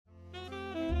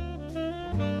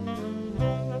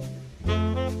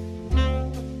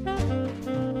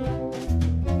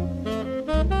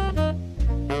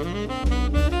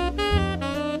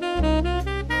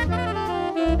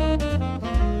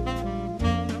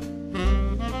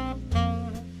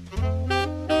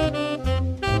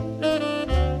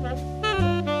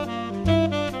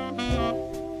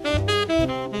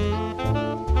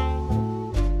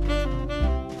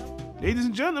Ladies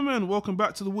and gentlemen, welcome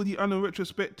back to the Woody Allen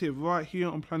Retrospective right here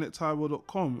on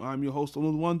PlanetTyro.com. I'm your host,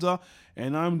 Donald Wonder,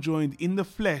 and I'm joined in the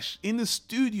flesh, in the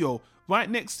studio, right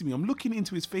next to me. I'm looking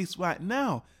into his face right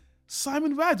now.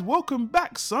 Simon Rad, welcome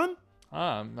back, son.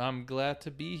 I'm glad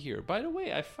to be here. By the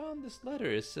way, I found this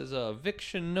letter. It says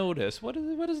eviction notice. What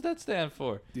does that stand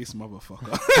for? This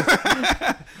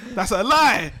motherfucker. That's a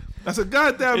lie. That's a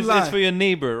goddamn lie. It's for your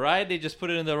neighbor, right? They just put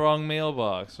it in the wrong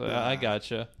mailbox. I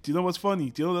gotcha. Do you know what's funny?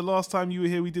 Do you know the last time you were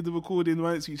here, we did the recording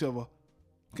right next to each other?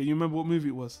 Can you remember what movie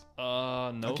it was?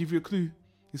 No. I'll give you a clue.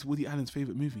 It's Woody Allen's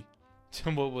favorite movie.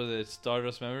 What was it?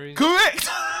 Stardust Memories? Correct!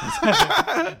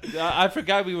 I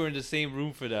forgot we were in the same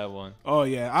room for that one. Oh,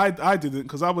 yeah. I didn't,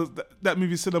 because that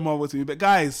movie cinema was to me. But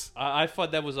guys. I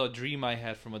thought that was a dream I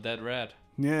had from a dead rat.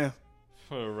 Yeah.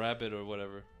 Or a rabbit or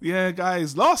whatever. Yeah,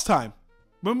 guys. Last time,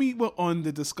 when we were on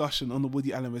the discussion on the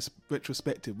Woody Allen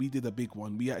retrospective, we did a big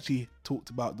one. We actually talked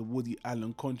about the Woody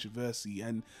Allen controversy.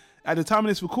 And at the time of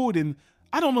this recording,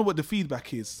 I don't know what the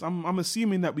feedback is. I'm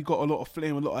assuming that we got a lot of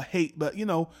flame, a lot of hate, but you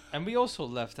know. And we also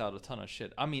left out a ton of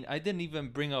shit. I mean, I didn't even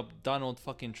bring up Donald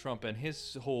fucking Trump and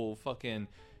his whole fucking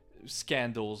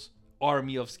scandals,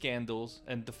 army of scandals,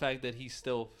 and the fact that he's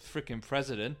still freaking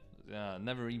president.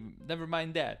 Never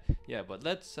mind that. Yeah, but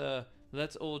let's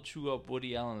all chew up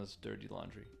Woody Allen's dirty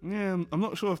laundry. Yeah, I'm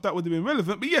not sure if that would have been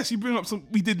relevant, but yes, you bring up some.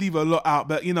 We did leave a lot out,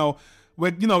 but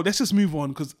let's just move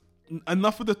on because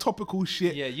enough of the topical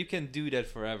shit. Yeah, you can do that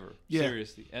forever. Yeah.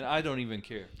 Seriously, and I don't even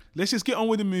care. Let's just get on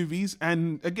with the movies.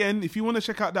 And again, if you want to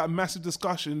check out that massive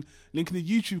discussion, link in the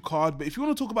YouTube card. But if you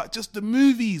want to talk about just the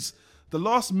movies, the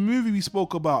last movie we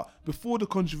spoke about before the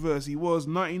controversy was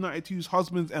 1992's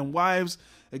Husbands and Wives.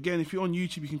 Again, if you're on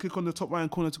YouTube, you can click on the top right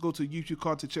corner to go to the YouTube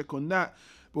card to check on that.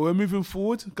 But we're moving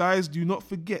forward. Guys, do not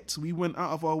forget, we went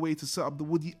out of our way to set up the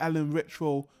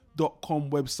WoodyAllenRetro.com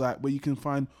website where you can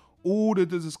find all the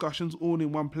discussions all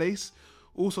in one place.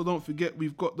 Also, don't forget,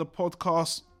 we've got the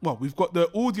podcast. Well, we've got the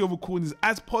audio recordings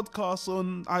as podcasts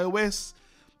on iOS,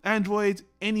 Android,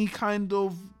 any kind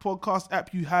of podcast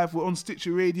app you have. We're on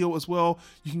Stitcher Radio as well.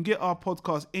 You can get our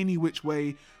podcast any which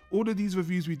way. All of these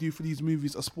reviews we do for these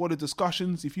movies are spoiler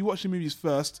discussions. If you watch the movies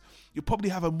first, you'll probably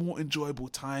have a more enjoyable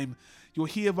time. You're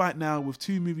here right now with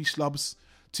two movie schlubs,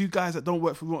 two guys that don't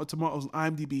work for Rotten Tomatoes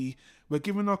and IMDb. We're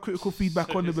giving our critical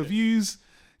feedback on the reviews.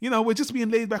 You know, we're just being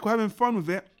laid back. We're having fun with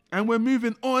it. And we're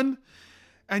moving on.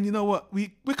 And you know what?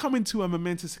 We're coming to a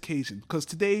momentous occasion. Because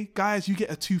today, guys, you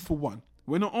get a 2-for-1.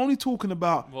 We're not only talking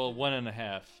about... Well,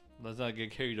 1.5. Let's not get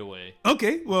carried away.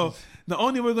 Okay, well, not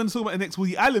only we're going to talk about the next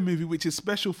Woody Allen movie, which is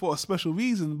special for a special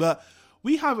reason, but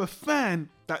we have a fan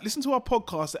that listened to our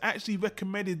podcast that actually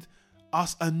recommended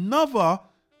us another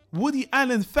Woody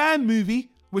Allen fan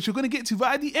movie, which we're going to get to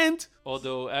right at the end.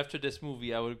 Although, after this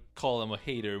movie, I would call him a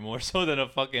hater more so than a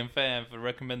fucking fan for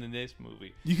recommending this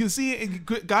movie. You can see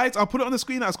it, guys. I'll put it on the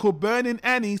screen now. It's called Burning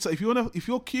Annie. So if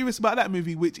you're curious about that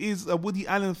movie, which is a Woody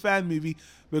Allen fan movie,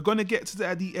 we're going to get to that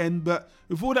at the end. But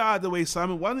with all that out of the way,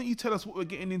 Simon, why don't you tell us what we're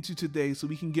getting into today so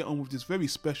we can get on with this very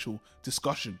special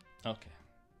discussion? Okay.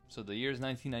 So the year is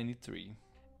 1993,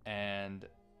 and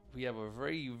we have a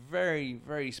very, very,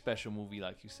 very special movie,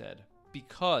 like you said,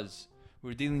 because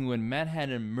we're dealing with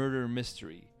Manhattan Murder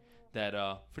Mystery. That,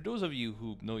 for those of you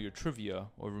who know your trivia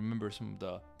or remember some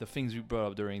of the things we brought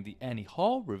up during the Annie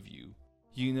Hall review,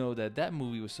 you know that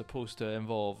movie was supposed to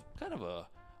involve kind of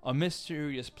a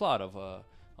mysterious plot of a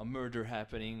murder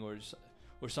happening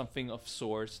or something of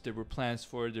sorts. There were plans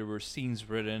for it, there were scenes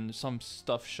written, some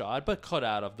stuff shot, but cut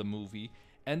out of the movie.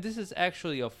 And this is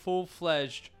actually a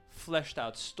full-fledged,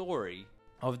 fleshed-out story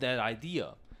of that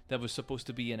idea that was supposed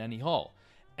to be in Annie Hall.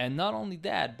 And not only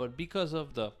that, but because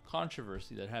of the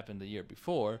controversy that happened the year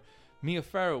before, Mia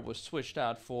Farrow was switched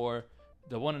out for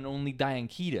the one and only Diane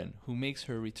Keaton, who makes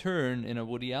her return in a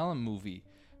Woody Allen movie.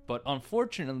 But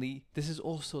unfortunately, this is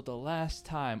also the last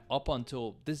time up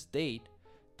until this date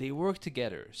they work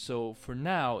together. So for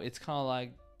now, it's kind of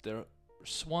like their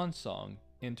swan song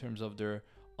in terms of their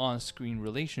on-screen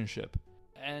relationship.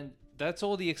 And that's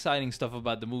all the exciting stuff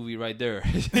about the movie right there.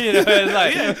 You know, it's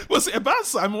like, yeah. What's it about,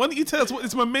 Simon? Why don't you tell us what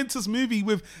this momentous movie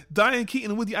with Diane Keaton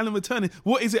and Woody Allen returning,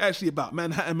 what is it actually about?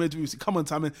 Manhattan Murder Mystery. Come on,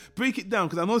 Simon. Break it down,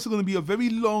 because I know it's going to be a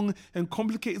very long and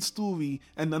complicated story,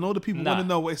 and I know the people want to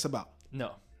know what it's about.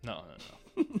 No.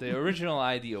 the original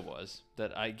idea was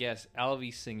that I guess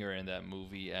Alvy Singer in that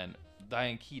movie and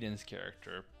Diane Keaton's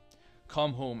character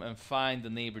come home and find the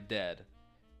neighbor dead.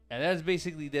 And that's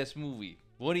basically this movie.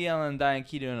 Woody Allen and Diane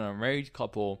Keaton are a married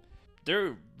couple.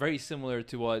 They're very similar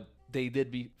to what they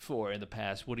did before in the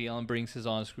past. Woody Allen brings his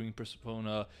on-screen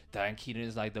persona. Diane Keaton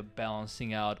is like the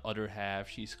balancing out other half.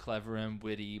 She's clever and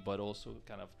witty, but also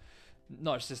kind of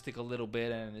narcissistic a little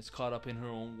bit, and is caught up in her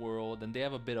own world. And they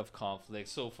have a bit of conflict.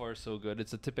 So far, so good.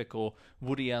 It's a typical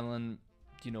Woody Allen,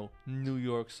 New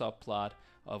York subplot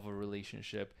of a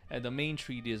relationship. And the main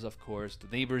treat is, of course, the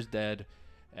neighbor's dead.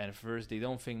 And at first they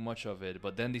don't think much of it,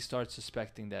 but then they start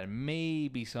suspecting that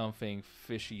maybe something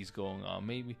fishy is going on.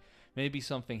 Maybe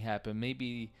something happened.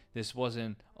 Maybe this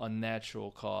wasn't a natural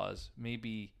cause.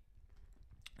 Maybe,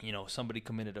 somebody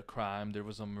committed a crime. There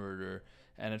was a murder.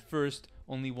 And at first,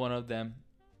 only one of them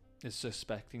is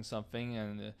suspecting something,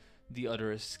 and the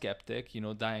other is skeptic.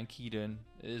 Diane Keaton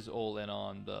is all in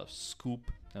on the scoop,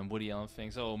 and Woody Allen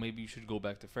thinks, oh, maybe you should go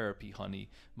back to therapy, honey.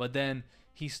 But then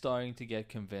he's starting to get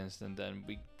convinced, and then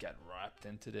we get wrapped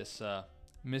into this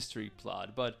mystery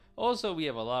plot. But also we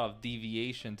have a lot of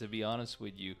deviation, to be honest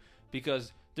with you,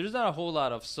 because there's not a whole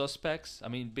lot of suspects. I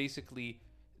mean, basically,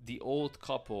 the old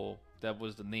couple that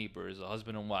was the neighbors, a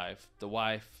husband and wife, the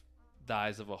wife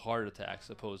dies of a heart attack,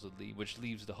 supposedly, which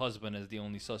leaves the husband as the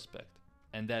only suspect.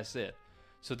 And that's it.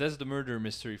 So that's the murder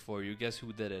mystery for you. Guess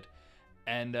who did it?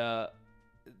 And the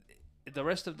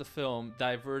rest of the film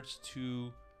diverts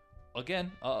to,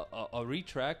 again, a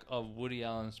retrack of Woody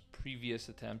Allen's previous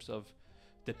attempts of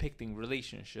depicting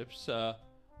relationships.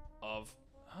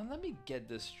 Let me get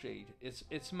this straight.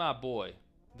 It's my boy,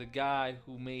 the guy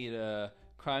who made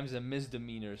Crimes and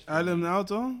Misdemeanors. Alan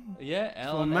Alda? Yeah,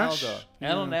 Alan Alda.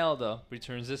 Yeah. Alan Alda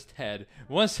returns as Ted,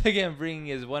 once again bringing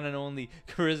his one and only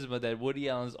charisma that Woody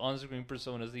Allen's on-screen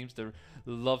persona seems to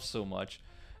love so much,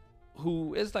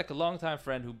 who is like a longtime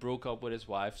friend who broke up with his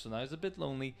wife, so now he's a bit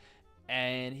lonely,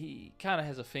 and he kind of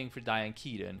has a thing for Diane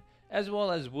Keaton, as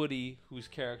well as Woody, whose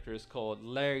character is called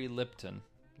Larry Lipton.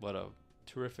 What a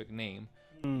terrific name.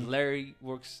 Larry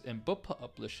works in book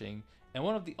publishing, and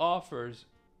one of the authors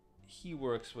he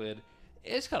works with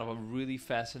is kind of a really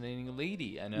fascinating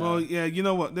lady. And well, yeah, you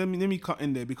know what? Let me cut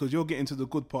in there, because you're getting to the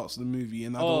good parts of the movie,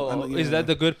 and is that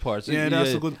the good parts? Yeah,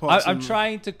 that's the good parts. I'm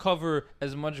trying to cover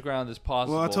as much ground as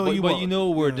possible. Well, I'll tell you what, you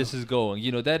know where this is going.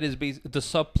 That is the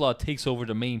subplot takes over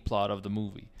the main plot of the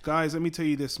movie. Guys, let me tell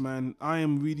you this, man. I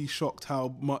am really shocked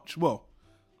how much. Well,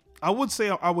 I would say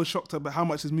I was shocked about how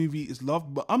much this movie is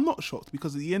loved, but I'm not shocked,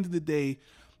 because at the end of the day,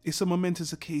 it's a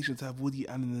momentous occasion to have Woody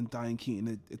Allen and Diane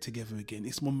Keaton together again.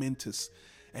 It's momentous.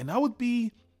 And I would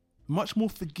be much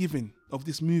more forgiving of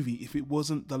this movie if it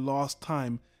wasn't the last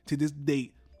time, to this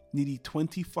date, nearly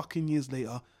 20 fucking years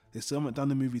later, they still haven't done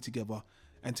the movie together.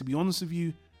 And to be honest with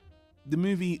you, the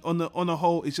movie on a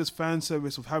whole is just fan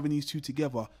service of having these two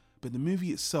together. But the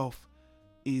movie itself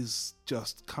is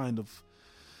just kind of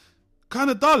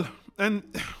dull. And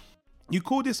you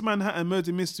call this Manhattan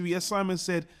murder mystery. As Simon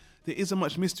said, there isn't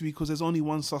much mystery because there's only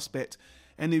one suspect,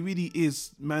 and it really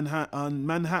is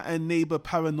Manhattan neighbor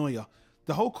paranoia.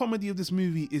 The whole comedy of this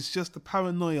movie is just the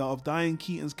paranoia of Diane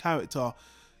Keaton's character,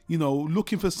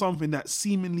 looking for something that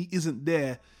seemingly isn't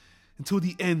there until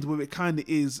the end where it kind of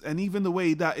is. And even the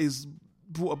way that is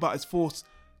brought about is forced.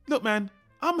 Look, man,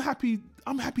 I'm happy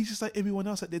just like everyone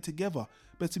else that they're together.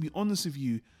 But to be honest with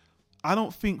you, I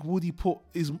don't think Woody put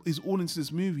his all into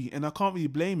this movie, and I can't really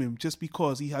blame him, just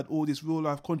because he had all this real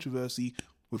life controversy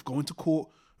with going to court,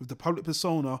 with the public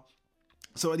persona.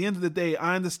 So at the end of the day,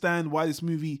 I understand why this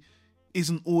movie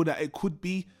isn't all that it could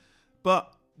be,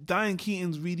 but Diane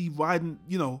Keaton's really riding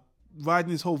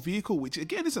his whole vehicle, which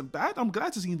again isn't bad. I'm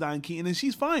glad to see Diane Keaton, and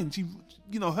she's fine. She,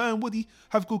 her and Woody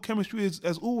have good chemistry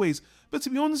as always. But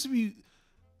to be honest with you,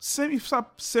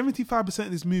 75%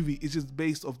 of this movie is just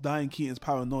based off Diane Keaton's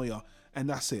paranoia, and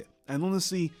that's it. And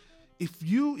honestly, if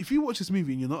you watch this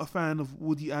movie and you're not a fan of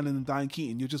Woody Allen and Diane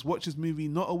Keaton, you just watch this movie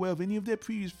not aware of any of their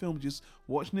previous films, just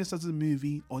watching this as a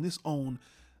movie on its own,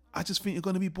 I just think you're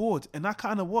going to be bored. And I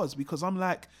kind of was, because I'm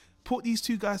like, put these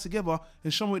two guys together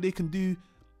and show me what they can do,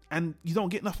 and you don't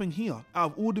get nothing here.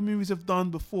 Out of all the movies I've done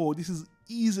before, this is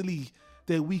easily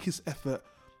their weakest effort.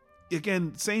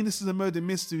 Again, saying this is a murder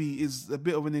mystery is a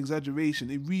bit of an exaggeration.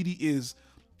 It really is.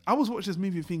 I was watching this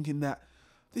movie thinking that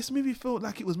this movie felt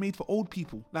like it was made for old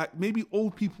people. Like, maybe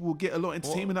old people will get a lot of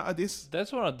entertainment out of this.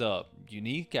 That's one of the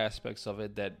unique aspects of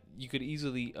it, that you could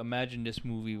easily imagine this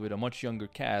movie with a much younger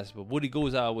cast, but Woody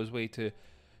goes out of his way to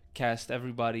cast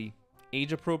everybody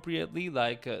age appropriately.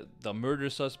 Like, the murder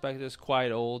suspect is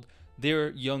quite old. They're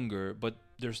younger, but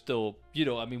they're still,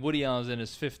 Woody Allen's in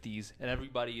his 50s, and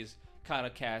everybody is kind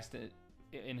of cast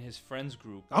in his friends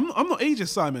group. I'm not ageist,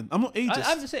 Simon. I'm not ageist.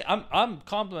 I'm just saying. I'm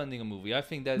complimenting a movie. I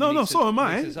think that no, so am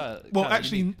I. Well, kinda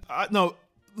actually, unique. no,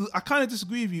 I kind of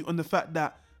disagree with you on the fact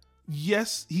that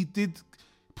yes, he did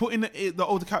put in the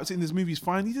older character in this movie is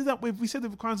fine. He did that with, we said,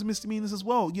 with Crimes and Misdemeanors as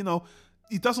well. You know,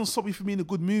 it doesn't stop you from being a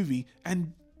good movie.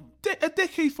 And a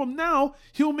decade from now,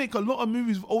 he'll make a lot of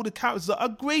movies with older characters that are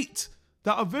great,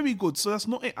 that are very good. So that's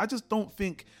not it. I just don't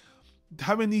think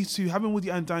having Woody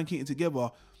and Diane Keaton together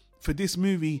for this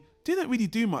movie didn't really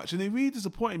do much. And it really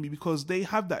disappointed me because they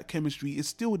have that chemistry. It's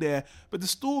still there, but the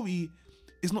story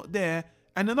is not there.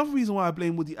 And another reason why I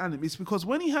blame Woody Allen is because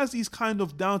when he has these kind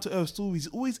of down-to-earth stories, he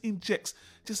always injects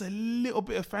just a little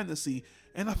bit of fantasy.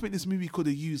 And I think this movie could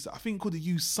have used that. I think it could have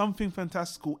used something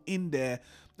fantastical in there.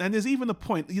 And there's even a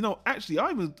point, you know, actually,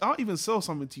 I'll even sell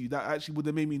something to you that actually would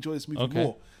have made me enjoy this movie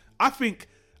more. I think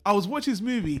I was watching this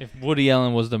movie. If Woody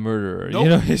Allen was the murderer, no, you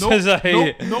know, it's just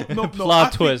a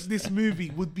plot twist. This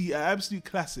movie would be an absolute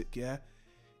classic, yeah,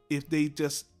 if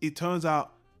it turns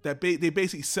out that they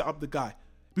basically set up the guy.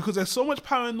 Because there's so much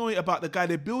paranoia about the guy.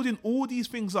 They're building all these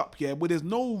things up, yeah, where there's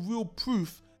no real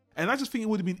proof. And I just think it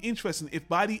would have been interesting if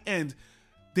by the end,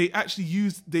 they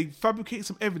fabricate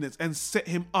some evidence and set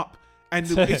him up. And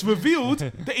it's revealed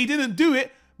that he didn't do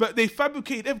it, but they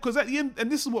fabricated it. Because at the end, and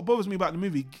this is what bothers me about the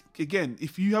movie, again,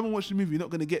 if you haven't watched the movie, you're not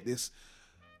going to get this.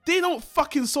 They don't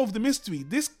fucking solve the mystery.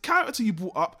 This character you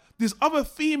brought up, this other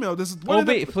female,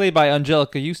 played by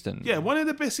Angelica Houston. Yeah, one of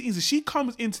the best scenes is she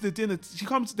comes into the dinner.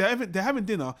 They're having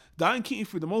dinner. Diane Keaton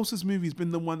through the most of this movie has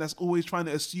been the one that's always trying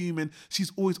to assume, and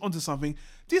she's always onto something.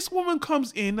 This woman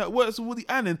comes in that works with Woody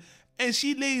Allen, and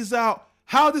she lays out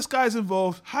how this guy's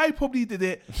involved, how he probably did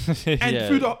it, and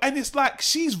and it's like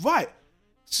she's right.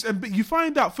 But you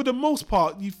find out, for the most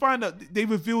part, they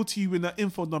reveal to you in that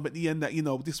info number at the end that, you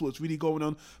know, this is what's really going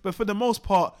on. But for the most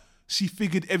part, she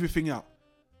figured everything out.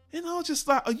 And I was just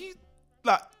like, it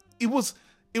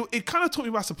kind of took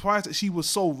me by surprise that she was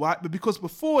so right. But because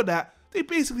before that, they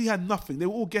basically had nothing. They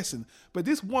were all guessing. But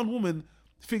this one woman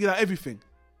figured out everything.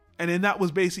 And then that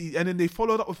was basically, and then they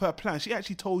followed up with her plan. She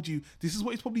actually told you, this is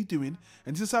what he's probably doing,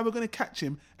 and this is how we're going to catch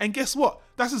him. And guess what?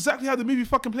 That's exactly how the movie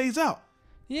fucking plays out.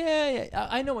 Yeah,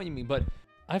 I know what you mean, but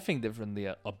I think differently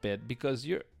a bit because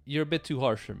you're a bit too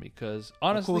harsh for me. Because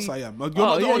honestly, of course I am. You're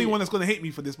not the only one that's going to hate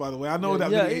me for this, by the way. I know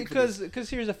that. Yeah, because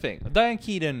here's the thing: Diane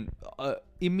Keaton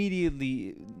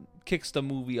immediately kicks the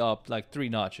movie up like 3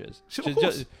 notches,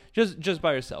 just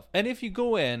by herself. And if you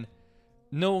go in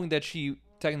knowing that she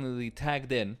technically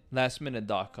tagged in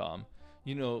lastminute.com,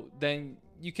 you know, then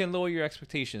you can lower your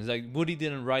expectations. Like, Woody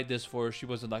didn't write this for her. She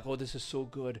wasn't like, oh, this is so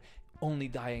good, only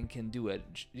Diane can do it.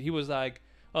 He was like,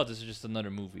 oh, this is just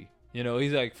another movie. You know,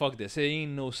 he's like, fuck this. It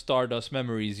ain't no Stardust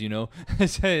Memories, you know.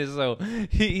 So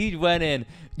he went in,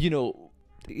 you know,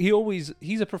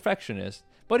 he's a perfectionist,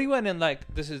 but he went in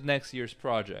like, this is next year's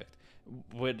project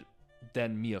with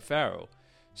then Mia Farrow.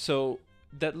 So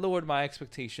that lowered my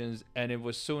expectations, and it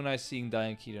was so nice seeing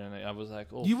Diane Keaton, and I was like,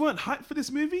 oh. You weren't hyped for this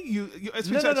movie? Your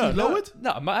expectations lowered?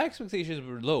 No, my expectations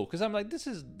were low, because I'm like, this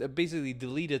is basically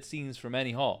deleted scenes from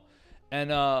Annie Hall. And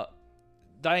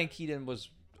Diane Keaton was,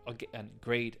 again,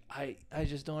 great. I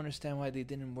just don't understand why they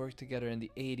didn't work together in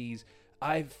the 80s.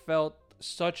 I felt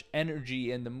such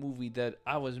energy in the movie that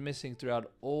I was missing throughout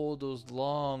all those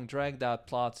long, dragged-out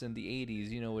plots in the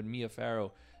 80s, you know, with Mia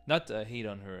Farrow. Not to hate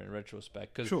on her in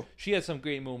retrospect, because she had some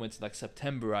great moments. Like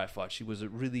September, I thought she was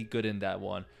really good in that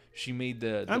one. She made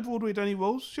and Broadway Danny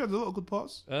Rose. She had a lot of good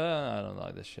parts. I don't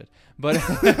like this shit, but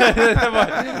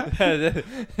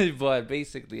but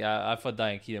basically, I thought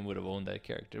Diane Keaton would have owned that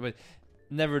character. But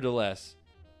nevertheless,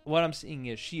 what I'm seeing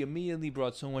is she immediately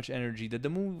brought so much energy that the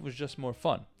movie was just more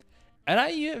fun. And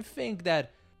I even think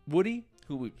that Woody,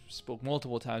 who we spoke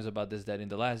multiple times about this, that in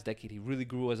the last decade he really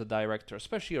grew as a director,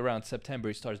 especially around September.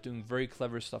 He starts doing very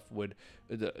clever stuff with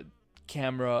the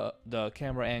camera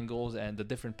angles and the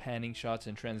different panning shots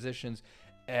and transitions.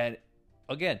 And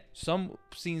again, some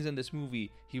scenes in this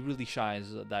movie he really shines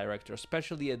as a director,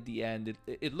 especially at the end.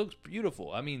 It looks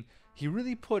beautiful. I mean, he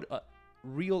really put a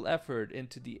real effort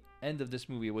into the end of this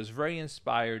movie. It was very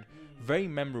inspired, very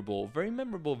memorable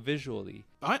visually.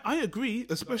 I agree,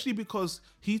 especially because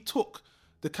he took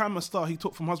the camera style he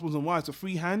took from Husbands and Wives to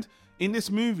Freehand. In this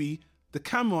movie, the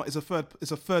camera is a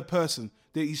third person.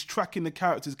 That he's tracking the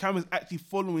characters. The camera's actually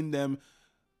following them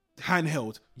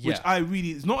handheld, which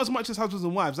it's not as much as Husbands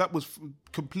and Wives. That was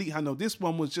complete handheld. This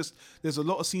one was just, there's a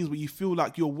lot of scenes where you feel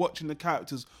like you're watching the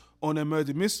characters on a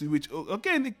murder mystery, which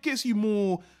again, it gets you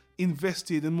more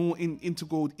invested and more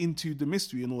integrated into the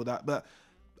mystery and all that. But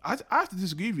I have to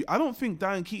disagree with you. I don't think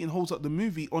Diane Keaton holds up the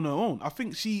movie on her own. I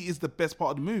think she is the best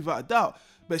part of the movie, without a doubt.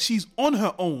 But she's on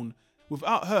her own.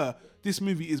 Without her, this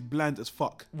movie is bland as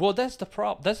fuck. Well, that's the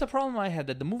problem. That's the problem I had.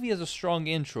 That the movie has a strong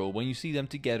intro when you see them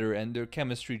together and their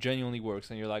chemistry genuinely works,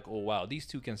 and you're like, oh wow, these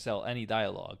two can sell any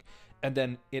dialogue. And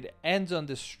then it ends on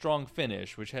this strong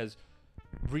finish, which has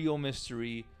real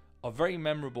mystery, a very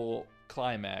memorable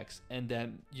climax, and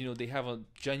then they have a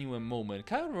genuine moment.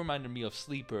 Kind of reminded me of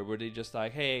Sleeper, where they just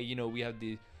like, hey, we have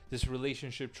this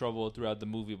relationship trouble throughout the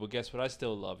movie, but guess what? I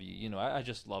still love you. I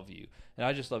just love you, and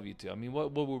I just love you too. I mean,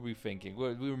 what were we thinking?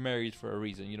 We were married for a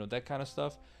reason, that kind of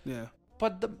stuff. Yeah.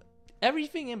 But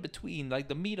everything in between, like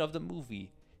the meat of the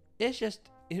movie,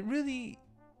 it really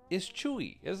is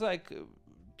chewy. It's like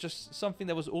just something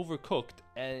that was overcooked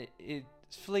and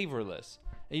it's flavorless,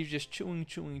 and you're just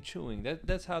chewing.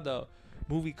 That's how the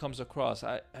movie comes across.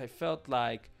 I felt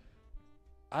like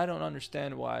I don't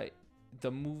understand why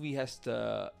the movie has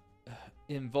to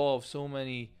involve so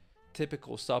many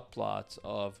typical subplots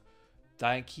of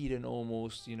Diane Keaton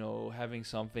almost, having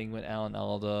something with Alan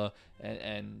Alda,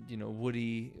 and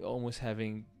Woody almost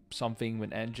having something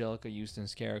with Angelica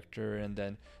Houston's character, and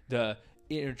then the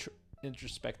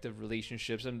introspective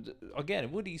relationships, and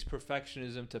again Woody's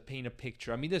perfectionism to paint a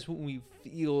picture. I mean, this movie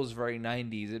feels very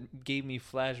 90s. It gave me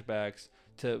flashbacks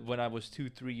to when I was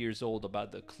 2-3 years old,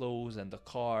 about the clothes and the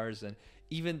cars, and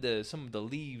even some of the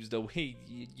leaves, the way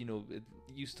it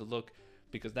used to look,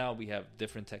 because now we have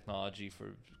different technology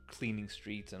for cleaning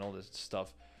streets and all this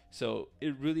stuff. So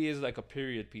it really is like a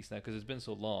period piece now, because it's been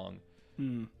so long.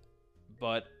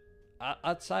 But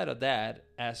outside of that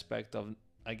aspect of,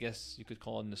 I guess you could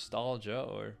call it nostalgia,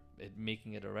 or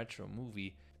making it a retro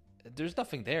movie, there's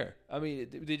nothing there. I mean,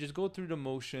 they just go through the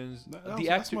motions.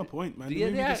 That's my point, man.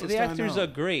 The actors are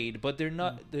great, but they're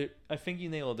not. I think you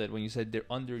nailed it when you said they're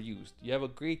underused. You have a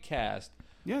great cast.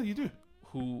 Yeah, you do.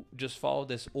 Who just follow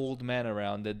this old man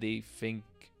around that they think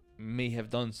may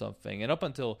have done something, and up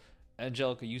until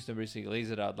Angelica Houston basically lays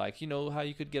it out, like, how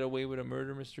you could get away with a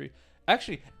murder mystery.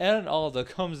 Actually, Alan Alda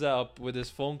comes up with his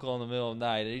phone call in the middle of the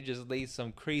night, and he just lays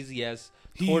some crazy ass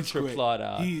torture plot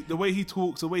out. The way he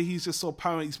talks, the way he's just so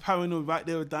paranoid. He's paranoid right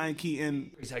there with Diane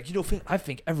Keaton. He's like, I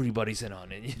think everybody's in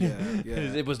on it. Yeah.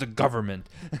 It was the government.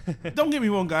 Don't get me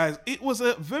wrong, guys. It was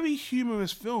a very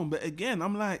humorous film, but again,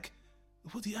 I'm like,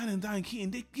 Woody Allen and Diane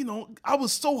Keaton, I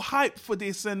was so hyped for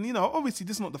this, and obviously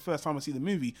this is not the first time I see the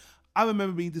movie. I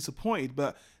remember being disappointed,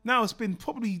 but now it's been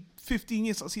probably 15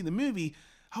 years since I've seen the movie.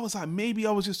 I was like, maybe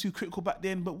I was just too critical back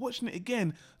then, but watching it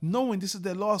again, knowing this is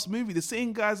their last movie, the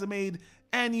same guys that made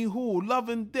Annie Hall, Love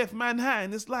and Death,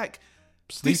 Manhattan, it's like,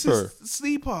 Sleeper.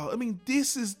 I mean,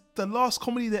 this is the last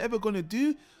comedy they're ever going to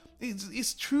do.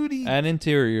 It's truly... And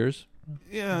Interiors.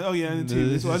 Yeah, oh yeah, and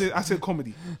Interiors. So I said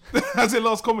comedy. I said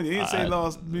last comedy. I didn't say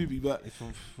last movie, but...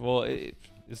 Well,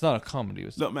 it's not a comedy.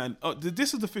 Look, man,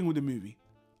 this is the thing with the movie.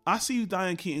 I see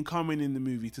Diane Keaton coming in the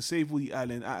movie to save Woody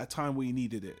Allen at a time where he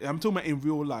needed it. I'm talking about in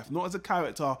real life, not as a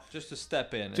character. Just to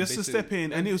step in.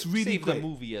 And it was really save great. The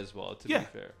movie as well, to be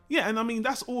fair. Yeah, and I mean,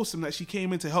 that's awesome that she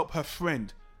came in to help her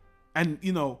friend. And,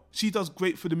 she does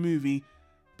great for the movie.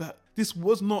 But this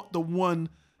was not the one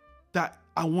that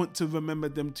I want to remember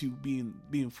them to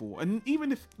being for. And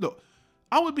even if, look,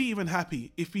 I would be even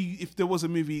happy if there was a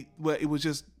movie where it was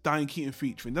just Diane Keaton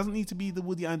featuring. It doesn't need to be the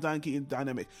Woody and Diane Keaton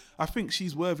dynamic. I think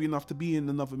she's worthy enough to be in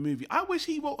another movie. I wish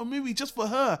he wrote a movie just for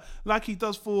her, like he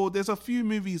does for... There's a few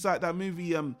movies like that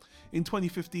movie in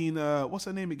 2015. What's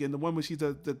her name again? The one where she's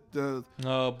the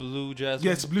Blue Jasmine.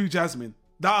 Yes, Blue Jasmine.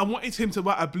 That I wanted him to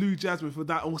write a Blue Jasmine for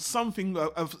that, or something,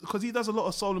 because he does a lot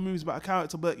of solo movies about a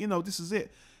character. But this is it.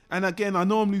 And again, I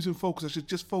know I'm losing focus. I should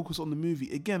just focus on the movie.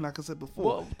 Again, like I said before.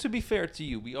 Well, to be fair to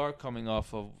you, we are coming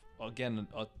off of, again,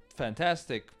 a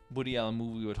fantastic Woody Allen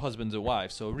movie with Husbands and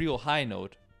Wives. So a real high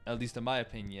note, at least in my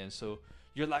opinion. So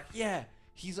you're like, yeah,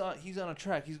 he's on a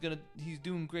track. He's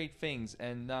doing great things.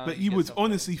 And but you would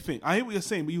honestly think, I hear what you're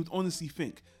saying, but you would honestly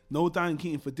think, no Diane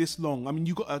Keaton for this long. I mean,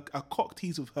 you got a cock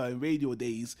tease of her in Radio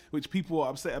Days, which people are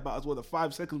upset about as well, the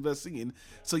 5 seconds of her singing.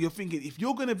 So you're thinking, if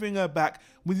you're going to bring her back,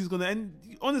 Woody's going to... And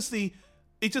honestly,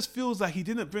 it just feels like he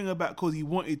didn't bring her back because he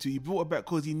wanted to. He brought her back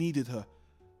because he needed her.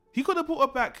 He could have brought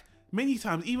her back many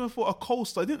times, even for a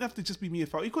co-star. It didn't have to just be Mia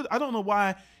Farrow. I don't know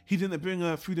why he didn't bring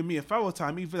her through the Mia Farrow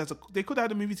time. Even they could have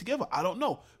had a movie together. I don't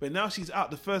know. But now she's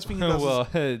out. The first thing he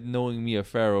does knowing Mia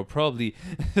Farrow, probably...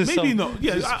 Maybe not.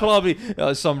 Yeah, probably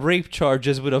some rape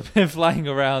charges would have been flying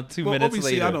around 2 minutes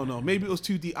later. I don't know. Maybe it was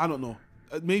too deep. I don't know.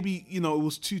 Maybe, it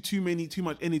was too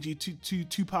much energy,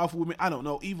 too powerful women. I don't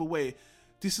know. Either way,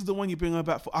 this is the one you bring her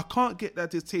back for. I can't get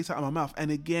that taste out of my mouth.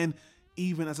 And again,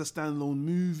 even as a standalone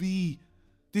movie,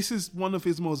 this is one of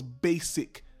his most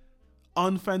basic,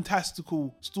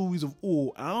 unfantastical stories of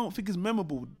all, and I don't think it's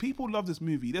memorable. People love this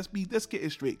movie. Let's get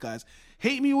it straight, guys.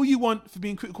 Hate me all you want for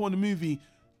being critical on the movie.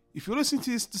 If you're listening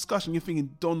to this discussion, you're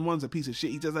thinking Don Juan's a piece of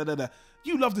shit. He does that.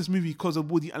 You love this movie because of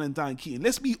Woody Allen, Diane Keaton.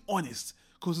 Let's be honest,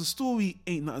 because the story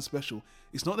ain't nothing special.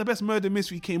 It's not the best murder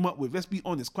mystery he came up with. Let's be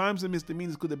honest. Crimes and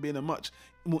Misdemeanors could have been a much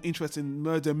more interesting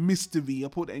murder mystery. I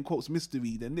put that in quotes,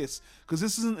 mystery, than this, because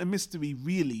this isn't a mystery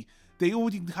really. They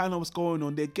already kind of know what's going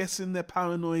on. They're guessing. They're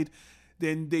paranoid.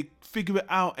 Then they figure it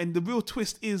out, and the real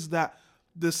twist is that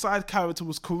the side character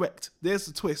was correct. There's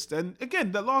the twist, and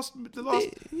again, the last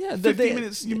 15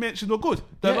 minutes you mentioned were good.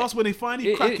 The last when they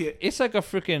finally crack it. It's like a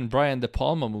freaking Brian De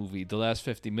Palma movie. The last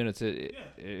 50 minutes.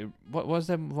 What was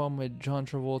that one with John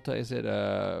Travolta? Is it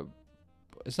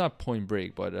it's not Point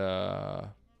Break, but anyway,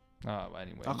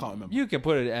 I can't remember. You can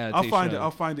put it in annotation.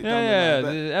 I'll find it. Yeah, down the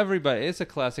line, everybody. It's a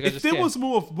classic. If there was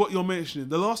more of what you're mentioning,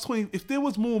 the last 20, if there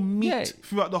was more meat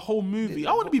throughout the whole movie,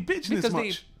 I wouldn't be bitching this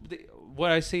much. What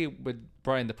I say with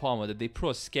Brian De Palma, that they put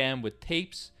a scam with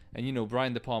tapes, and you know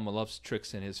Brian De Palma loves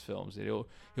tricks in his films. He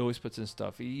always puts in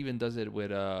stuff. He even does it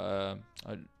with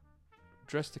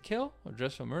Dress to Kill or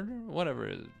Dress for Murder, whatever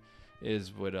it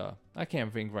is with I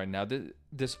can't think right now.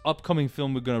 This upcoming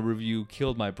film we're gonna review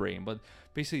killed my brain, but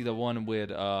basically the one with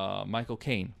Michael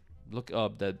Caine. Look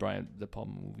up that Brian De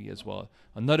Palma movie as well.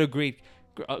 Another great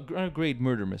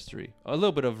murder mystery. A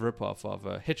little bit of ripoff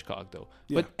of Hitchcock though.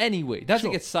 Yeah. But anyway, not to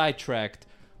get sidetracked.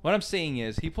 What I'm saying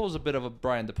is he pulls a bit of a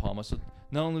Brian De Palma. So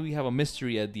not only we have a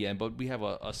mystery at the end, but we have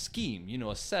a scheme,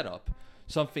 a setup,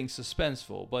 something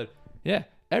suspenseful. But yeah,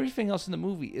 everything else in the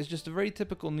movie is just a very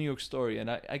typical New York story. And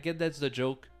I get that's the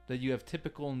joke, that you have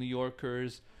typical New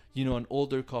Yorkers, an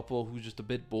older couple who's just a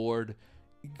bit bored,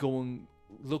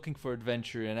 looking for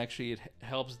adventure, and actually it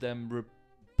helps them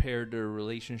repair their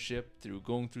relationship through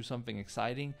going through something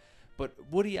exciting. But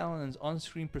Woody Allen's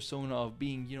on-screen persona of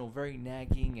being, very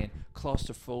nagging and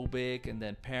claustrophobic and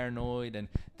then paranoid and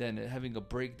then having a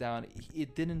breakdown,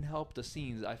 it didn't help the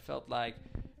scenes. I felt like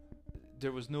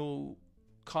there was no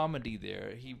comedy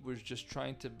there. He was just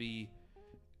trying to be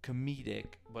comedic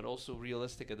but also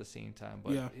realistic at the same time.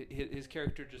 But his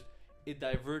character it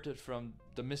diverted from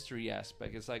the mystery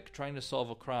aspect. It's like trying to solve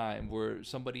a crime where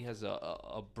somebody has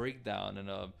a breakdown and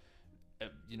an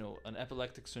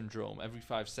epileptic syndrome every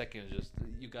 5 seconds. Just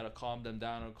you gotta calm them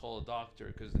down and call a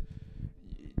doctor because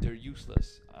they're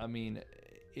useless. I mean,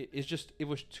 it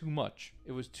was too much.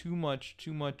 It was too much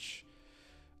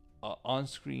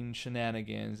on-screen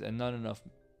shenanigans and not enough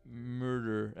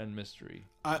murder and mystery.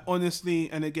 I honestly,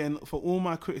 and again, for all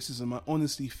my criticism, I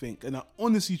honestly think, and I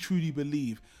honestly truly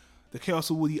believe, the Chaos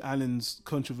of Woody Allen's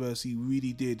controversy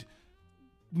really did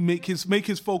make his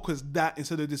focus that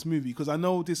instead of this movie. Because I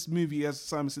know this movie, as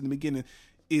Simon said in the beginning,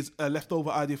 is a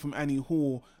leftover idea from Annie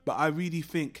Hall, but I really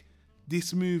think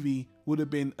this movie would have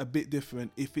been a bit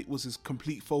different if it was his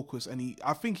complete focus. And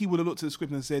I think he would have looked at the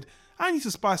script and said, I need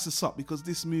to spice this up, because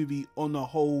this movie on the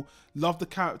whole, love the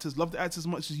characters, love the actors as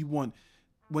much as you want.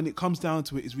 When it comes down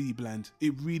to it, it's really bland.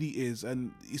 It really is.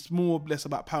 And it's more or less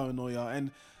about paranoia.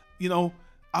 And, the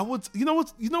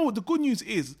good news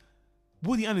is,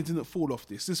 Woody Allen didn't fall off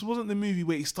this. This wasn't the movie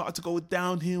where he started to go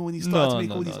downhill and he started to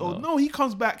make all these old... No, he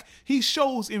comes back. He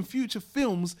shows in future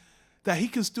films that he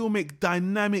can still make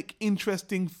dynamic,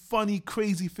 interesting, funny,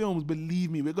 crazy films.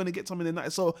 Believe me, we're going to get something in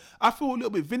that. So I feel a little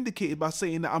bit vindicated by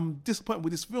saying that I'm disappointed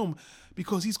with this film,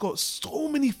 because he's got so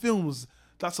many films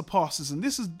that surpass this. And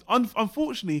this is,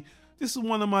 unfortunately, this is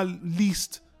one of my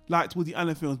least liked Woody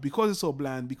Allen films, because it's so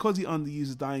bland, because he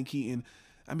underuses Diane Keaton,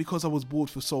 and because I was bored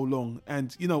for so long.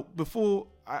 And,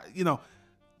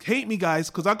 hate me, guys,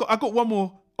 because I got one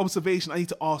more observation I need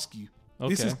to ask you. Okay.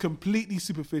 This is completely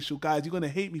superficial, guys. You're going to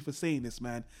hate me for saying this,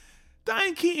 man.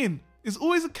 Diane Keaton is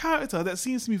always a character that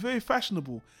seems to be very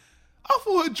fashionable. I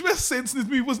thought her dress sense in this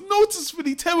movie was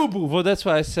noticeably terrible. Well, that's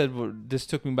why I said this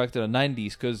took me back to the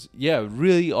 90s, because,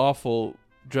 really awful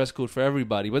dress code for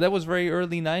everybody. But that was very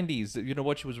early 90s. You know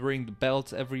what? She was wearing the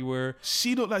belts everywhere.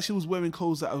 She looked like she was wearing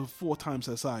clothes that are 4 times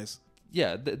her size.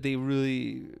 Yeah, they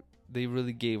really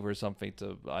gave her something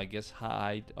to, I guess,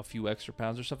 hide a few extra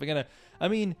pounds or something. And I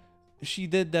mean, she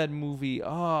did that movie.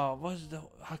 I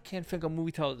can't think of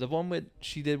movie title. The one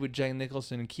she did with Jack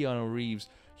Nicholson and Keanu Reeves.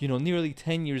 Nearly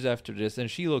 10 years after this, and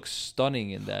she looks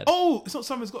stunning in that. Oh, it's not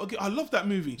Something's Gotta Give. I love that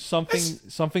movie.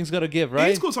 Something's Gotta Give,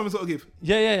 right? It's called Something's Gotta Give.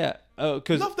 Yeah.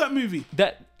 Love that movie.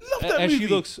 And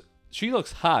movie. She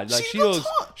looks hot. Like she looks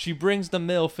hot. She brings the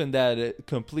MILF in that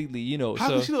completely. How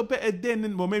can she look better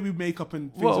then? Well, maybe makeup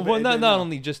and things. Well, not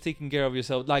only just taking care of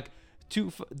yourself, like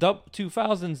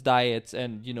 2000s diets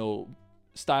and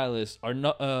stylists are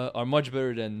not are much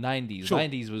better than 90s. Sure.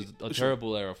 90s was a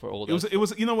terrible era for old. It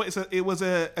was you know what, it was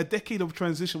a decade of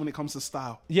transition when it comes to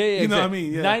style. Yeah, You know what I exactly.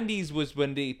 mean? Yeah. 90s was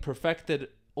when they perfected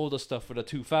all the stuff for the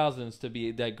 2000s to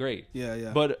be that great.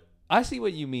 Yeah. But I see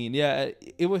what you mean. Yeah,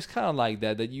 it was kind of like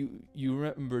that you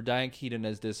remember Diane Keaton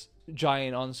as this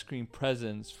giant on-screen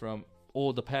presence from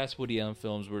all the past Woody Allen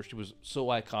films where she was so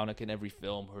iconic in every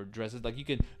film. Her dresses, like you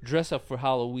can dress up for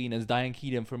Halloween as Diane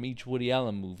Keaton from each Woody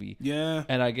Allen movie. Yeah.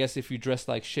 And I guess if you dress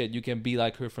like shit, you can be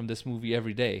like her from this movie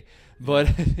every day. But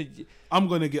I'm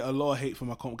gonna get a lot of hate from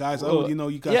my guys. Oh, you know,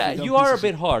 you guys. yeah, think I'm you are a piece of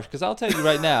bit harsh because I'll tell you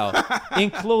right now.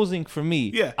 In closing, for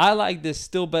me, Yeah. I like this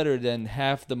still better than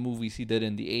half the movies he did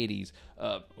in the 80s.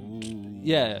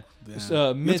 Yeah,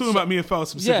 Damn. You're talking about Mia Farrow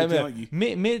specifically, aren't you?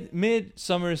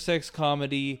 Midsummer Sex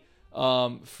Comedy.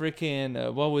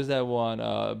 Freaking what was that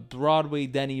one? Broadway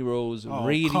Danny Rose, Oh,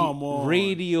 Radio come on.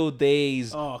 Radio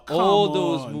Days, Oh, come all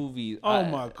those on. movies. Oh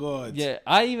my god. Yeah,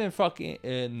 I even fucking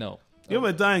no. You're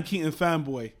a Diane Keaton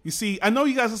fanboy. You see, I know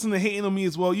you guys listen to hating on me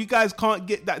as well. You guys can't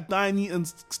get that Diane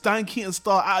Keaton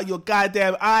star out of your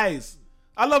goddamn eyes.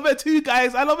 I love her too,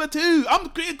 guys. I love her too. I'm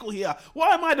critical here. Why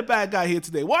am I the bad guy here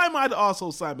today? Why am I the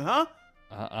arsehole, Simon, huh?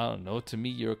 I don't know. To me,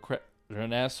 you're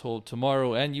an asshole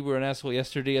tomorrow, and you were an asshole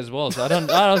yesterday as well. So I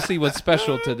don't see what's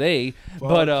special today.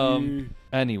 But you.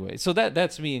 anyway, so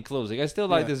that's me in closing. I still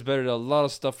like this better than a lot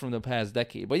of stuff from the past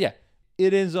decade. But yeah,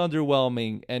 it is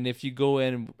underwhelming. And if you go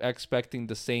in expecting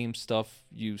the same stuff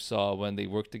you saw when they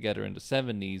worked together in the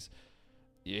 70s,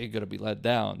 you're gonna be let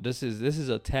down. This is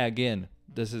a tag in.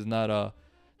 This is not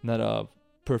a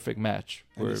perfect match.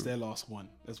 And it's their last one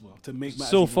as well to make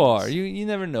So far, you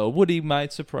never know. Woody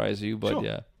might surprise you, but Sure.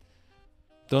 yeah.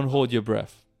 Don't hold your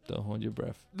breath. Don't hold your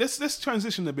breath. Let's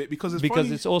transition a bit because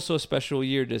It's also a special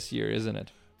year this year, isn't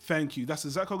it? Thank you. That's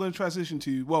exactly what I'm going to transition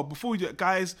to. Well, before we do it,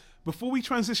 guys, before we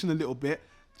transition a little bit,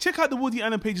 check out the Woody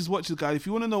Allen Pages Watches guide if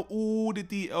you want to know all the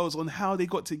details on how they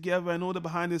got together and all the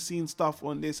behind the scenes stuff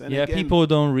on this. And Yeah, again, people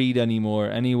don't read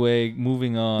anymore. Anyway,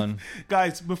 moving on.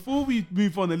 guys, before we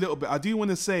move on a little bit, I do want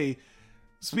to say,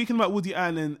 speaking about Woody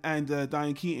Allen and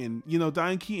Diane Keaton, you know,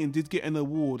 Diane Keaton did get an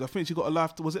award. I think she got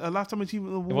was it a Lifetime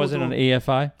Achievement Award? It wasn't or- an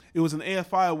AFI? It was an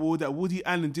AFI award that Woody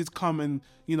Allen did come and,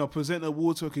 you know, present an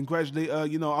award to her, congratulate her.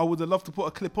 You know, I would have loved to put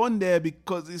a clip on there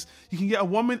because you can get a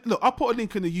 1 minute. Look, I'll put a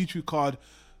link in the YouTube card.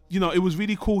 You know, it was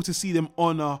really cool to see them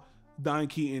honor Diane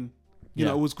Keaton. You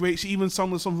know, it was great. She even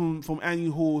sung the song from Annie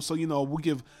Hall. So, you know,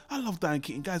 I love Diane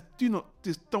Keaton. Guys,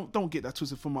 don't get that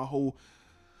twisted from my whole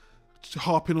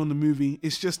harping on the movie.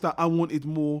 It's just that I wanted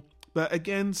more. But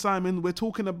again, Simon, we're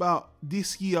talking about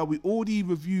this year. We already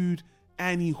reviewed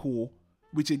Annie Hall,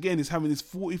 which again is having its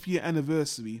 40th year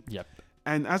anniversary. Yep.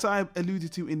 And as I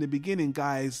alluded to in the beginning,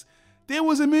 guys, there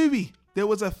was a movie. There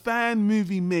was a fan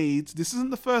movie made. This isn't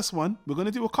the first one. We're going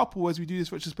to do a couple as we do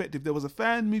this retrospective. There was a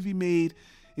fan movie made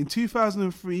in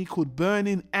 2003 called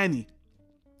Burning Annie.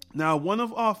 Now, one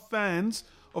of our fans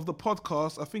of the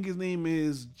podcast, I think his name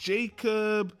is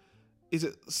Jacob, is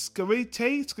it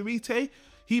Scarite?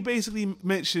 He basically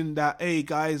mentioned that, hey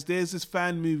guys, there's this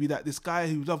fan movie that this guy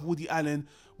who loved Woody Allen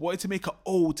wanted to make an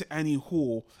ode to Annie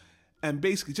Hall. And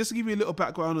basically, just to give you a little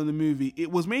background on the movie,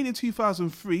 it was made in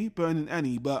 2003, Burning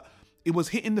Annie, but it was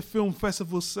hitting the film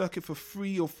festival circuit for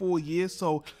 3 or 4 years.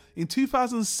 So in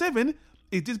 2007,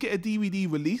 it did get a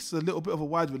DVD release, a little bit of a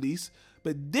wide release.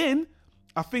 But then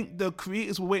I think the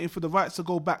creators were waiting for the rights to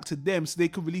go back to them so they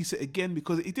could release it again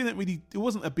because it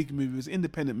wasn't a big movie, it was an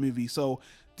independent movie. So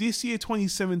this year,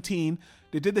 2017,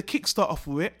 they did the Kickstarter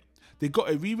for it. They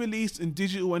got it re-released in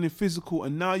digital and in physical,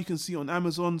 and now you can see it on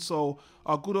Amazon. So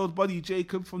our good old buddy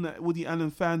Jacob from the Woody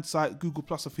Allen fan site, Google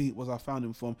Plus, I think it was I found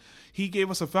him from, he gave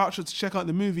us a voucher to check out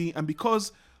the movie. And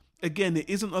because, again, there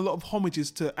isn't a lot of homages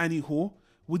to Annie Hall,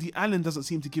 Woody Allen doesn't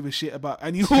seem to give a shit about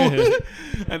Annie Hall.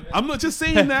 And I'm not just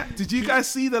saying that. Did you guys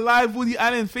see the live Woody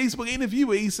Allen Facebook interview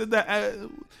where he said that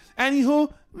Annie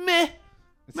Hall, meh,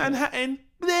 Manhattan,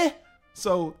 bleh.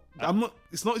 So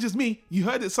it's not just me. You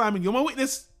heard it, Simon. You're my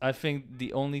witness. I think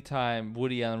the only time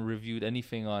Woody Allen reviewed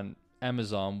anything on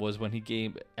Amazon was when he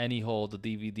gave Annie Hall the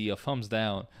DVD a thumbs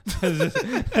down.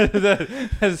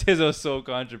 That's his sole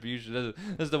contribution.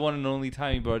 That's the one and only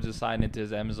time he brought a sign into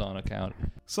his Amazon account.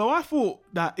 So I thought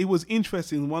that it was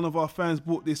interesting. One of our fans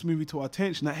brought this movie to our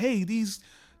attention that, hey, these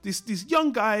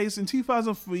young guys in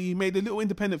 2003 made a little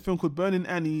independent film called Burning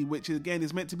Annie, which again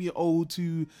is meant to be an ode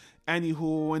to Annie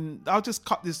Hall. And I'll just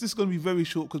cut this. This is going to be very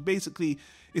short because basically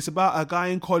it's about a guy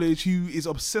in college who is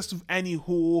obsessed with Annie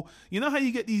Hall. You know how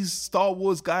you get these Star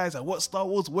Wars guys that what Star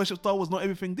Wars, worship Star Wars, not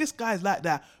everything. This guy's like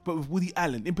that, but with Woody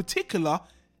Allen. In particular,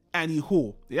 Annie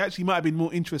Hall. It actually might have been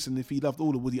more interesting if he loved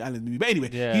all the Woody Allen movies. But anyway,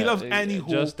 he loves Annie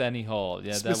Hall. Just Annie Hall.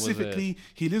 Yeah, Specifically, that was it.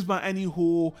 he lives by Annie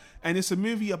Hall, and it's a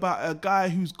movie about a guy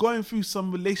who's going through some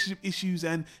relationship issues,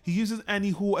 and he uses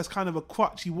Annie Hall as kind of a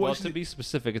crutch. Well, to be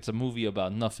specific, it's a movie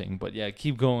about nothing, but yeah,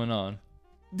 keep going on.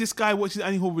 This guy watches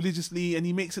Annie Hall religiously, and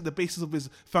he makes it the basis of his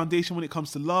foundation when it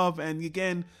comes to love. And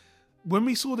again, when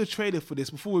we saw the trailer for this,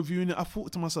 before reviewing it, I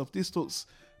thought to myself, this looks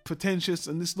pretentious,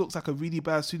 and this looks like a really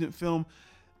bad student film.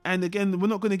 And again, we're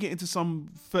not going to get into some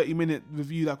 30-minute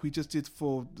review like we just did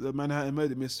for the Manhattan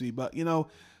Murder Mystery. But, you know,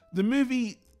 the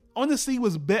movie honestly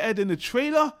was better than the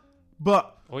trailer,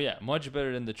 but... Oh, yeah, much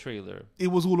better than the trailer. It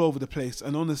was all over the place.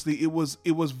 And honestly, it was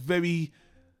very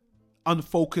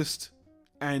unfocused.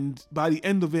 And by the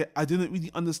end of it, I didn't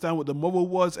really understand what the moral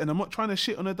was. And I'm not trying to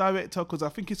shit on the director, because I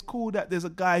think it's cool that there's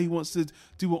a guy who wants to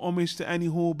do an homage to Annie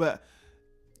Hall, but...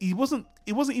 It wasn't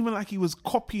even like he was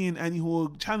copying Annie Hall,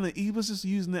 channeling. He was just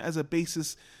using it as a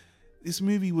basis. This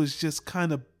movie was just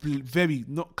kind of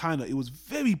it was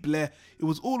very bleh. It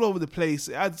was all over the place.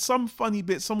 It had some funny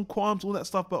bits, some qualms, all that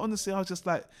stuff. But honestly, I was just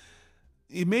like,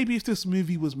 maybe if this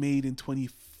movie was made in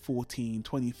 2014,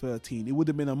 2013, it would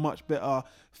have been a much better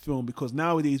film, because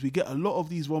nowadays we get a lot of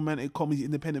these romantic comedy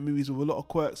independent movies with a lot of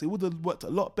quirks. It would have worked a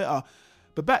lot better.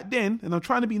 But back then, and I'm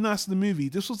trying to be nice to the movie,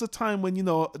 this was the time when, you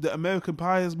know, the American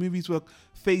Pies movies were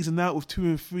phasing out with 2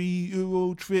 and 3,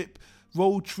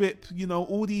 Road Trip, you know,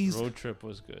 all these... Road Trip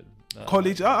was good.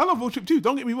 College. I love Road Trip too,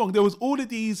 don't get me wrong. There was all of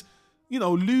these, you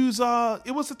know, Loser.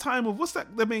 It was the time of, what's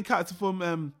that, the main character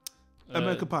from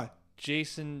American Pie?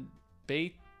 Jason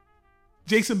Biggs.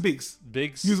 He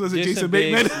was Jason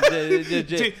Bateman.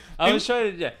 I was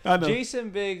trying to. Yeah. I know.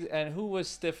 Jason Biggs, and who was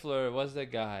Stifler? Was the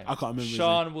guy? I can't remember.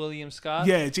 Sean William Scott.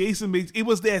 Yeah, Jason Biggs. It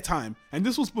was their time, and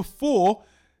this was before,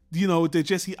 you know, the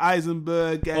Jesse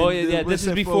Eisenberg. And this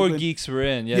is before Geeks were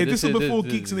in. Yeah, this was before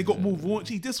Geeks, and they got more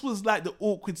raunchy. This was like the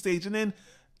awkward stage, and then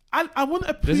I want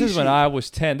to appreciate. This is when I was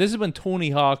 10. This is when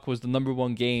Tony Hawk was the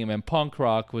 #1 game, and punk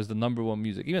rock was the #1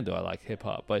 music. Even though I like hip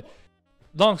hop, but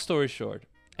long story short.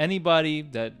 Anybody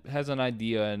that has an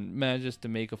idea and manages to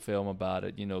make a film about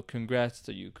it, you know, congrats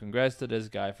to you. Congrats to this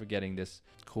guy for getting this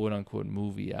quote-unquote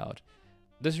movie out.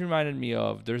 This reminded me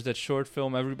of, there's that short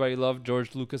film everybody loved,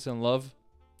 George Lucas in Love.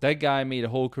 That guy made a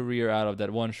whole career out of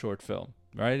that one short film,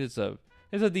 right? It's a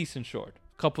decent short.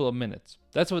 Couple of minutes.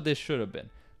 That's what this should have been.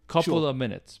 Couple of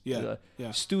minutes. Yeah.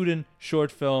 Student,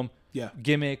 short film, yeah.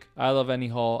 Gimmick, I love Annie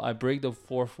Hall. I break the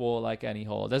fourth wall like Annie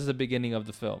Hall. That's the beginning of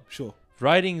the film. Sure.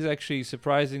 Writing is actually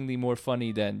surprisingly more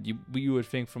funny than you would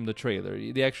think from the trailer.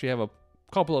 They actually have a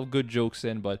couple of good jokes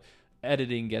in, but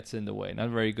editing gets in the way. Not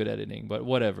very good editing, but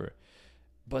whatever.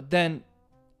 But then,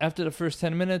 after the first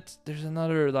 10 minutes, there's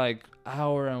another like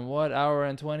hour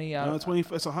and 20? No, 20.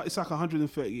 It's like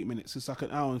 138 minutes. It's like an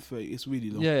hour and 30. It's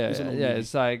really long. Yeah.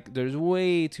 It's like there's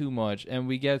way too much, and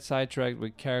we get sidetracked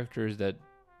with characters that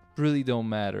really don't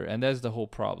matter, and that's the whole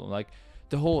problem. Like.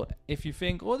 If you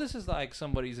think, oh, this is like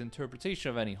somebody's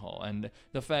interpretation of Annie Hall, and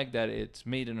the fact that it's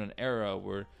made in an era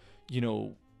where, you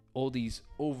know, all these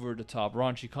over-the-top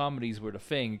raunchy comedies were the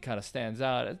thing, kind of stands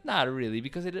out. It's not really,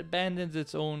 because it abandons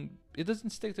its own, it doesn't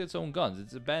stick to its own guns.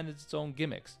 It abandons its own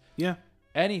gimmicks. Yeah.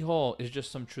 Annie Hall is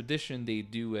just some tradition they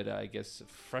do at, I guess,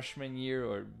 freshman year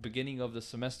or beginning of the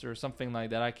semester or something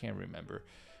like that. I can't remember.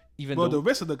 The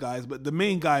rest of the guys, but the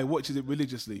main guy watches it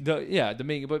religiously.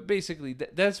 But basically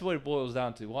that's what it boils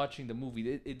down to. Watching the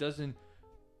movie, it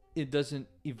doesn't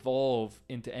evolve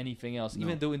into anything else. No.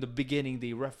 Even though in the beginning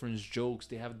they reference jokes,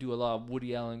 they do a lot of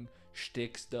Woody Allen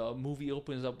shticks. The movie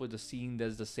opens up with a scene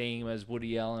that's the same as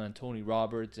Woody Allen and Tony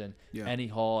Roberts and Annie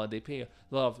Hall, and they pay a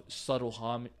lot of subtle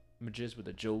homages with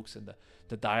the jokes and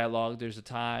the dialogue. There's a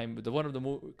time, but one of the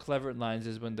more clever lines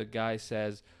is when the guy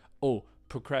says, "Oh,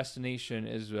 procrastination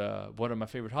is one of my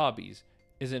favorite hobbies.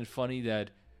 Isn't it funny that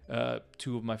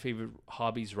 2 of my favorite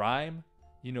hobbies rhyme?"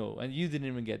 You know, and you didn't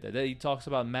even get that. He talks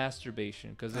about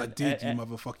masturbation. I did, you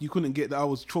motherfucker. You couldn't get that. I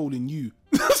was trolling you.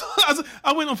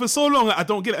 I went on for so long, I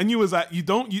don't get it. And you was like, you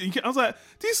don't? I was like,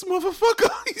 this motherfucker,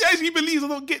 he actually believes I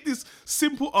don't get this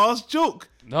simple ass joke.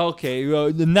 Okay,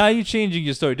 well, now you're changing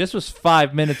your story. This was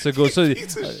 5 minutes ago. So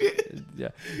piece of shit. Yeah.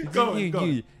 Go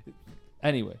on.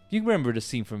 Anyway, you remember the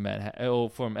scene from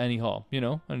from Annie Hall, you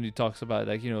know, and he talks about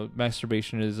like, you know,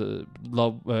 masturbation is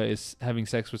is having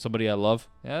sex with somebody I love.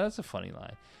 Yeah, that's a funny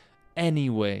line.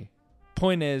 Anyway,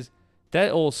 point is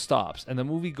that all stops, and the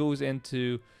movie goes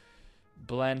into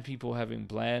bland people having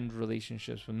bland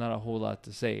relationships with not a whole lot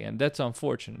to say, and that's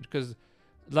unfortunate because,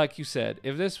 like you said,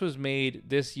 if this was made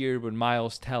this year with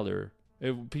Miles Teller,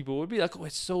 people would be like, "Oh,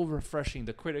 it's so refreshing."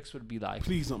 The critics would be like,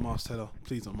 "Please not Miles Teller.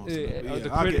 Please not Miles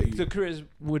Teller." The critics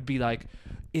would be like,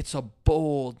 It's a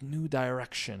bold new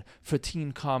direction for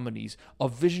teen comedies. A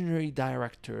visionary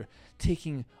director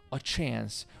taking a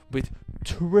chance with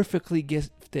terrifically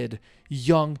gifted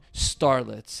young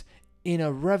starlets in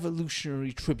a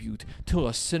revolutionary tribute to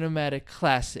a cinematic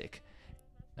classic.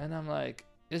 And I'm like,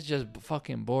 it's just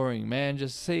fucking boring, man.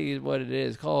 Just say what it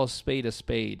is. Call a spade a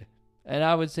spade. And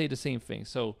I would say the same thing.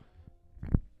 So,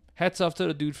 hats off to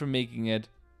the dude for making it.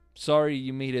 Sorry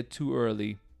you made it too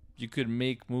early. You could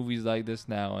make movies like this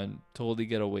now and totally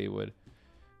get away with,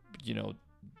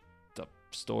 the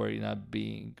story not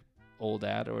being all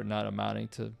that or not amounting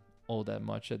to all that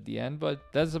much at the end. But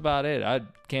that's about it. I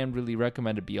can't really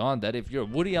recommend it beyond that. If you're a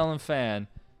Woody Allen fan,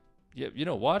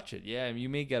 watch it. Yeah, you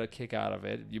may get a kick out of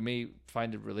it. You may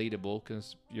find it relatable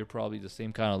because you're probably the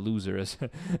same kind of loser as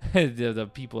the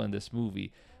people in this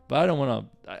movie. But I don't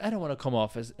want to come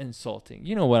off as insulting.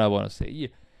 You know what I want to say.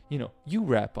 You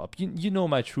wrap up. You know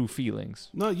my true feelings.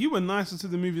 No, you were nicer to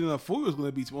the movie than I thought it was going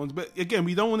to be, to be honest. But again,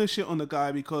 we don't want to shit on the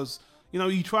guy because,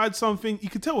 he tried something. You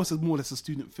could tell it's more or less a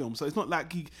student film. So it's not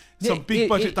like some big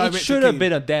budget director. It should have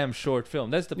been a damn short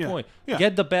film. That's the point. Yeah.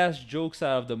 Get the best jokes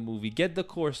out of the movie. Get the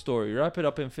core story. Wrap it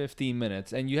up in 15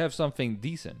 minutes. And you have something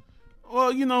decent.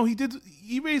 Well,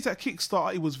 he raised that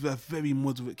Kickstarter. It was a very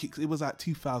moderate kick. It was like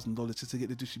 $2,000 just to get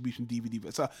the distribution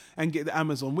DVD and get the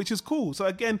Amazon, which is cool. So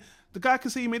again, the guy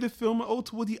can say he made a film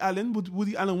to Woody Allen. Would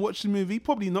Woody Allen watch the movie?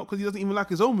 Probably not, because he doesn't even like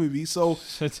his own movie. So,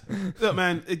 look,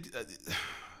 man,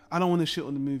 I don't want to shit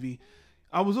on the movie.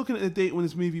 I was looking at the date when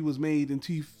this movie was made in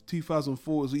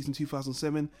 2004. It was released in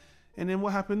 2007. And then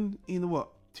what happened?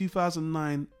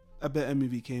 2009, a better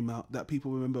movie came out that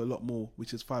people remember a lot more,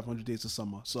 which is 500 Days of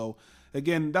Summer. So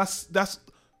again, that's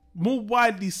more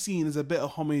widely seen as a better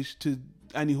homage to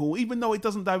Annie Hall, even though it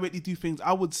doesn't directly do things.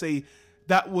 I would say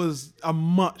that was a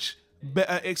much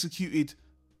better executed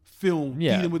film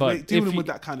dealing with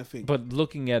that kind of thing. But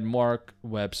looking at Mark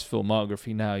Webb's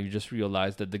filmography now, you just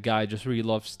realize that the guy just really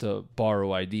loves to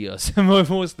borrow ideas.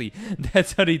 Mostly,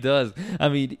 that's what he does. I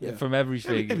mean, from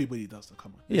everything. Everybody does, though,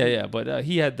 come on. Yeah, but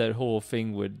he had that whole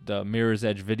thing with the Mirror's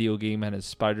Edge video game and his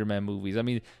Spider-Man movies. I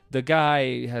mean, the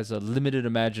guy has a limited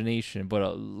imagination,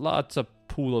 but lots of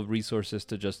pool of resources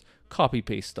to just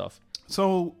copy-paste stuff.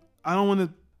 So, I don't want to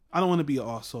be an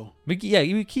arsehole.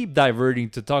 You keep diverting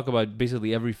to talk about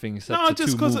basically everything except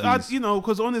just because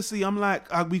because honestly, I'm like,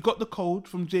 we got the code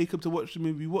from Jacob to watch the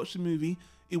movie. We watched the movie.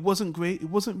 It wasn't great. It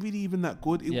wasn't really even that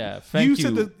good. Thank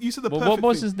you. You said the perfect what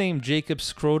was thing. His name? Jacob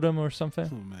Scrotum or something?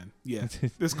 Oh man, yeah.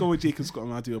 Let's go with Jacob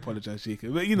Scrotum. I do apologize,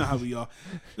 Jacob, but you know how we are.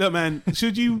 Look, man,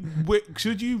 should you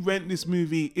rent this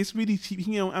movie? It's really cheap. You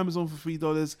can get it on Amazon for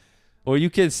 $3. Or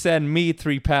you could send me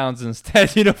 £3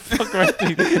 instead. Fuck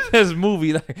renting this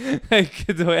movie. Hell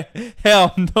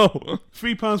no.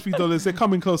 £3, $3. They're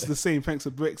coming close to the same thanks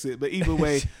to Brexit. But either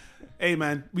way, hey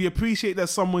man, we appreciate that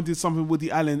someone did something with Woody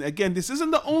Allen. Again, this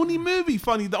isn't the only movie.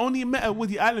 The only meta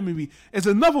Woody Allen movie. There's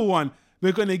another one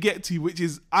we're gonna get to, which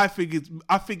is I think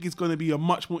it's gonna be a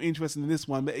much more interesting than this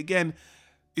one. But again,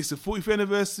 it's the 40th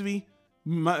anniversary.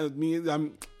 At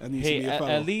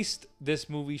least this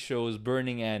movie shows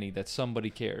Burning Annie that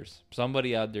somebody cares.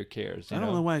 Somebody out there cares. I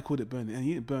don't know why I called it Burning Annie.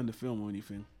 He didn't burn the film or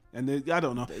anything. And I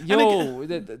don't know.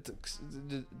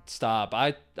 Stop.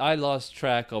 I lost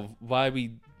track of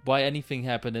why anything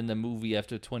happened in the movie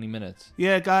after 20 minutes.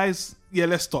 Yeah, guys. Yeah,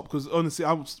 let's stop because honestly,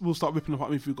 we'll start ripping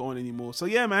apart if we go on anymore. So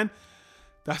yeah, man.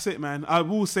 That's it, man. I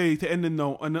will say to end the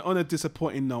note, on a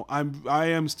disappointing note, I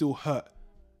am still hurt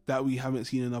that we haven't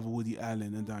seen another Woody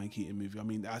Allen and Diane Keaton movie. I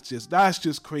mean, that's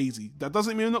just crazy. That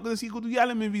doesn't mean we're not going to see good Woody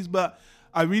Allen movies, but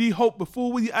I really hope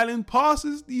before Woody Allen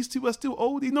passes, these two are still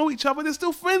old. They know each other. They're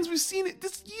still friends. We've seen it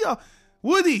this year.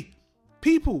 Woody,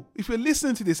 people, if you're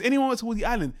listening to this, anyone wants Woody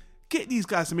Allen, get these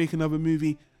guys to make another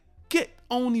movie. Get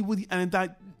only Woody Allen.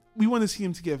 We want to see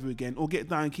him together again, or get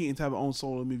Diane Keaton to have her own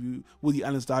solo movie. Woody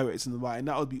Allen's directing the writing.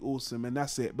 That would be awesome, and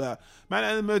that's it. But Man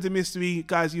and the Murder Mystery,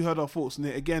 guys, you heard our thoughts on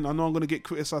it. Again, I know I'm going to get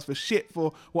criticized for shit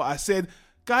for what I said.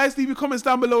 Guys, leave your comments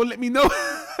down below and let me know.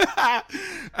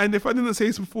 And if I didn't say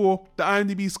this before, the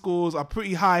IMDb scores are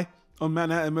pretty high on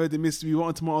Manhattan Murder Mystery.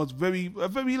 Rotten Tomatoes, a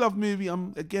very loved movie.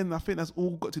 Again, I think that's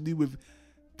all got to do with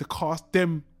the cast,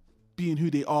 them being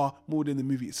who they are more than the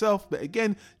movie itself. But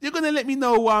again, you're going to let me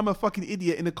know why I'm a fucking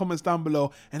idiot in the comments down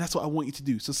below, and that's what I want you to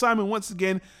do. So Simon, once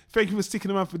again, thank you for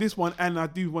sticking around for this one, and I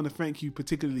do want to thank you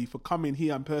particularly for coming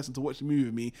here in person to watch the movie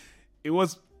with me.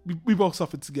 We both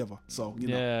suffered together, so you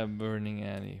know. Yeah, Burning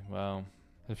Annie. Wow.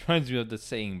 It reminds me of the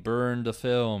saying, burn the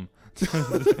film.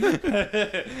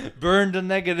 Burn the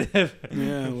negative.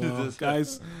 Yeah, well,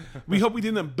 guys, we hope we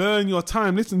didn't burn your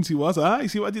time listening to us. You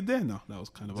see what I did there? No, that was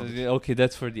kind of obvious. Okay,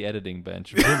 that's for the editing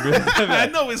bench. I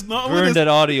know it's not. Burn that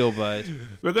audio, but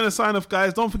we're going to sign off,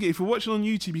 guys. Don't forget, if you're watching on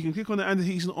YouTube, you can click on the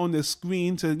annotation on the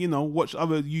screen to, watch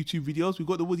other YouTube videos. We've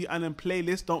got the Woody Allen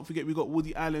playlist. Don't forget, we've got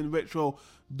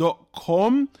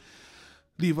WoodyAllenRetro.com.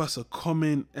 Leave us a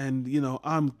comment, and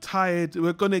I'm tired.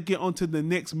 We're gonna get on to the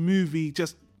next movie.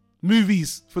 Just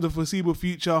movies for the foreseeable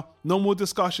future. No more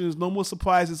discussions, no more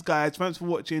surprises, guys. Thanks for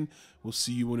watching. We'll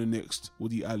see you on the next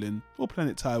Woody Allen or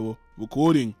Planet Tyro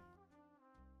recording.